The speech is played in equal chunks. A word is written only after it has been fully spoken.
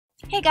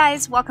Hey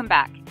guys, welcome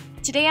back.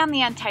 Today on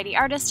The Untidy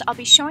Artist, I'll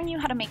be showing you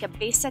how to make a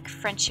basic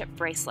friendship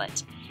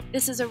bracelet.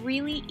 This is a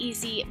really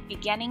easy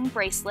beginning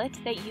bracelet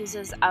that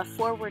uses a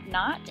forward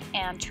knot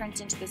and turns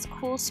into this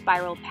cool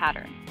spiral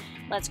pattern.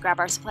 Let's grab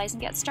our supplies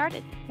and get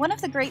started. One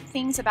of the great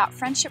things about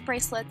friendship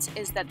bracelets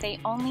is that they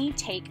only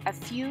take a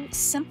few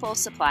simple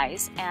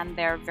supplies and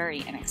they're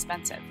very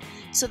inexpensive.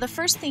 So the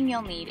first thing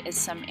you'll need is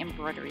some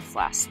embroidery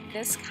floss.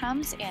 This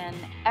comes in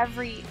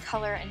every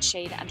color and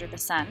shade under the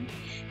sun.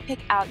 Pick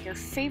out your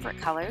favorite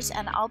colors,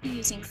 and I'll be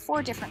using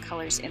 4 different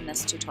colors in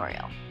this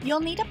tutorial. You'll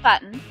need a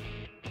button,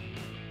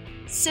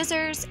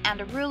 scissors,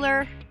 and a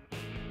ruler.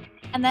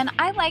 And then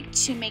I like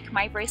to make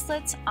my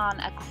bracelets on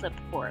a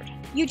clipboard.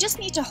 You just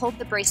need to hold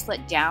the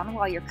bracelet down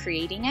while you're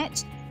creating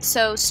it,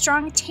 so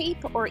strong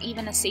tape or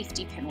even a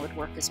safety pin would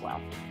work as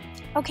well.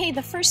 Okay,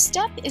 the first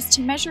step is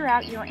to measure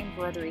out your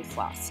embroidery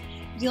floss.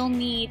 You'll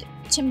need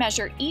to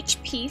measure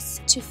each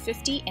piece to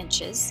 50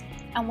 inches,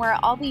 and where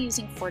I'll be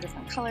using 4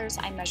 different colors,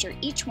 I measure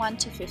each one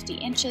to 50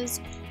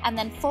 inches, and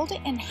then fold it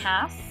in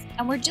half,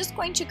 and we're just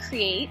going to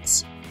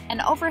create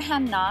an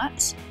overhand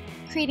knot,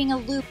 creating a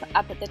loop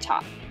up at the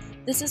top.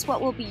 This is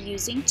what we'll be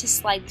using to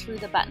slide through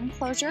the button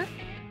closure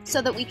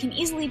so that we can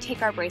easily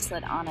take our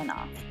bracelet on and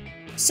off.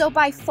 So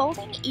by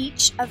folding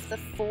each of the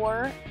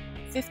 4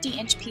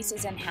 50-inch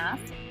pieces in half,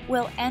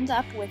 we'll end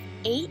up with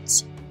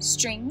 8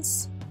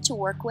 strings to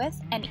work with,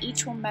 and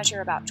each will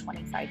measure about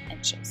 25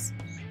 inches.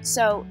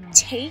 So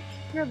take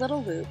your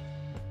little loop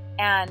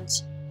and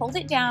hold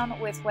it down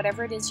with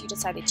whatever it is you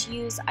decided to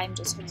use. I'm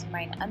just hooking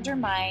mine under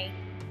my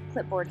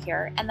clipboard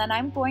here, and then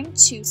I'm going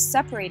to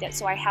separate it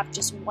so I have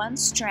just one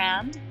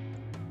strand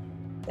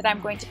that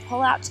I'm going to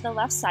pull out to the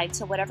left side,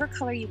 so whatever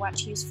color you want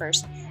to use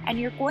first, and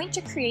you're going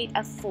to create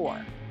a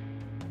 4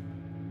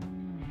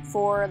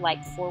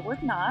 like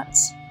forward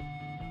knots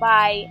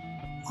by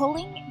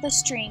pulling the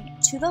string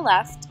to the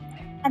left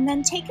and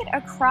then take it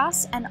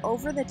across and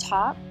over the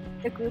top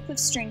the group of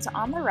strings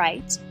on the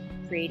right,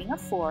 creating a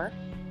 4,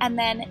 and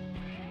then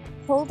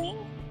holding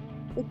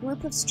the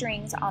group of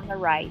strings on the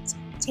right,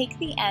 take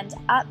the end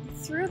up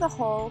through the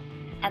hole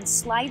and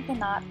slide the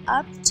knot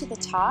up to the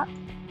top,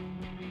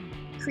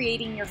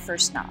 creating your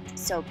first knot.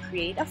 So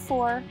create a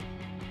 4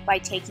 by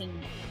taking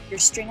your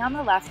string on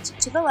the left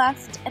to the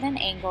left at an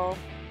angle,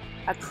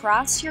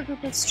 across your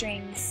group of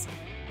strings,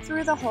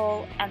 through the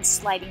hole, and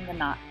sliding the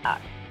knot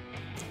up.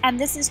 And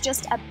this is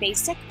just a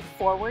basic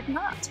forward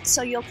knot.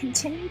 So you'll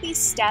continue these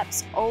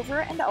steps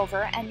over and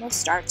over, and you'll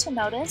start to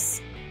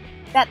notice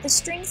that the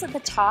strings at the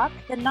top,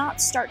 the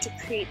knots start to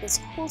create this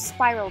cool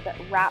spiral that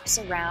wraps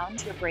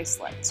around your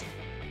bracelet.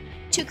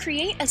 To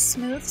create a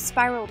smooth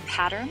spiral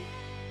pattern,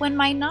 when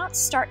my knots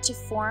start to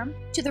form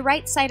to the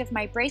right side of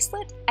my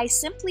bracelet, I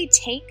simply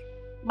take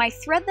my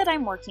thread that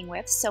I'm working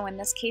with, so in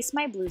this case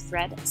my blue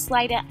thread,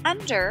 slide it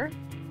under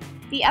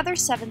the other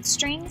 7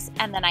 strings,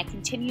 and then I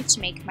continue to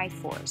make my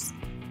 4s.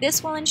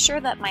 This will ensure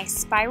that my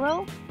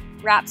spiral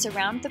wraps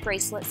around the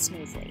bracelet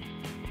smoothly.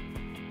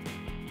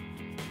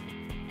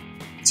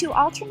 To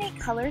alternate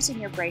colors in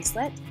your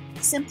bracelet,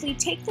 simply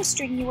take the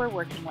string you were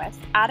working with,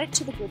 add it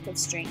to the group of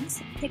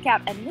strings, pick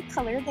out a new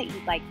color that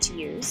you'd like to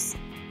use,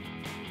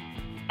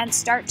 and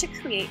start to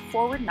create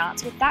forward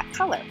knots with that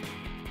color.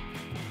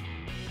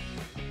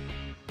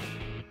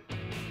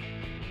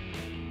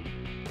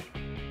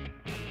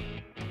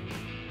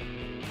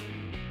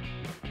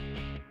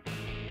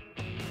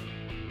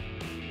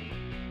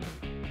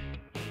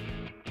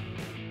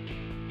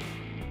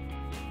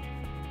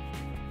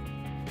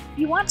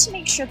 You want to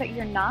make sure that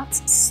your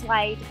knots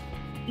slide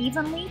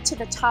evenly to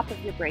the top of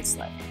your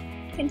bracelet.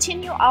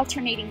 Continue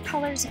alternating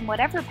colors in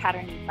whatever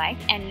pattern you'd like,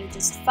 and you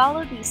just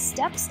follow these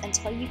steps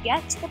until you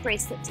get the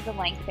bracelet to the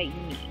length that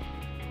you need.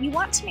 You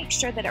want to make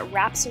sure that it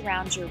wraps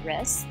around your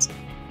wrist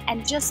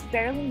and just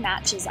barely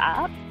matches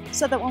up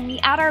so that when we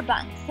add our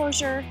button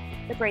closure,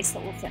 the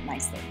bracelet will fit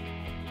nicely.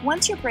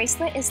 Once your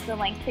bracelet is the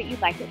length that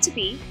you'd like it to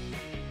be,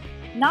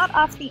 knot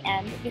off the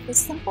end with a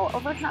simple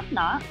overhand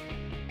knot,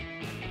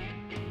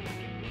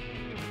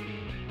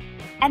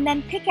 and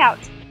then pick out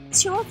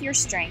 2 of your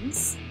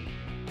strings,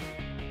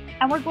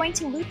 and we're going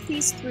to loop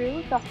these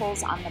through the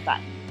holes on the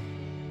button.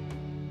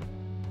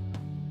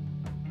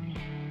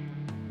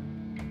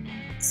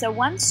 So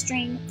 1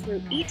 string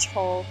through each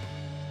hole,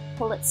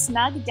 pull it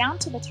snug down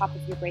to the top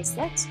of your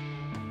bracelet,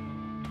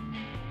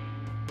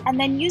 and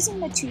then using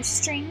the 2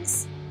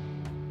 strings,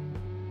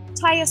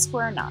 tie a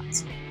square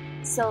knot.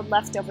 So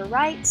left over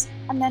right,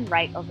 and then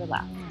right over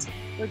left.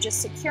 We're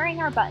just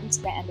securing our button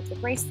to the end of the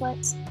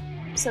bracelet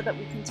so that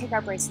we can take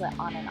our bracelet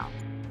on and off.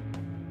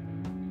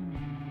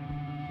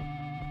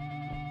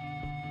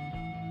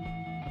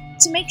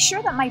 To make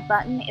sure that my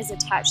button is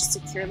attached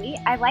securely,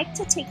 I like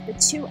to take the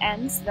 2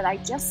 ends that I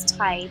just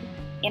tied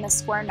in a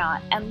square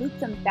knot and loop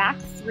them back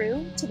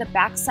through to the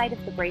back side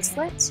of the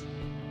bracelet.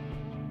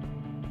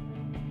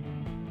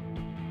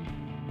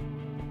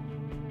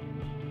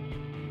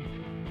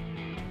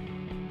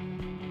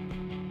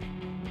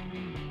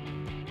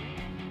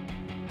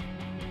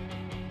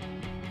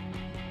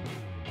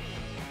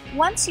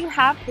 Once you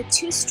have the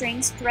 2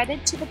 strings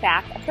threaded to the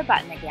back of the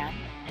button again,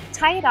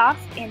 tie it off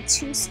in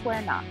 2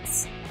 square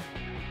knots.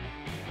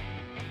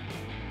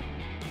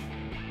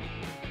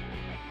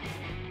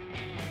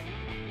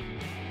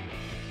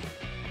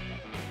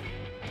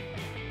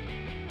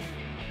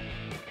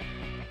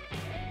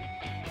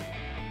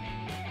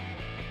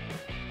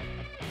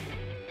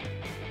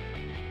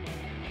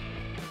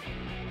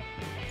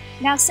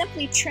 Now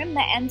simply trim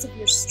the ends of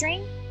your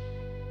string,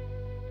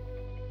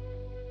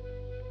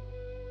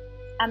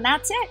 and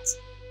that's it.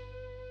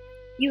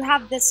 You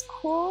have this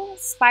cool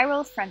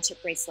spiral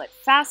friendship bracelet,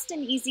 fast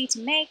and easy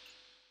to make.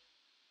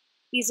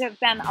 These have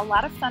been a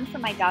lot of fun for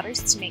my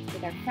daughters to make for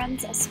their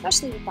friends,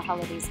 especially with the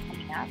holidays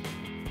coming up.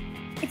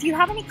 If you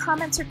have any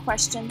comments or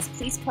questions,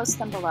 please post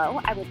them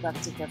below. I would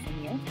love to hear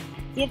from you.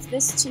 Give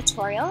this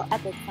tutorial a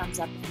big thumbs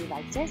up if you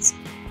liked it,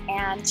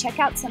 and check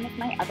out some of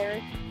my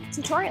other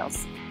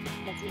tutorials.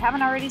 If you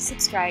haven't already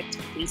subscribed,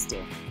 please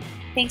do.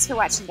 Thanks for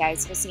watching,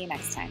 guys. We'll see you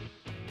next time.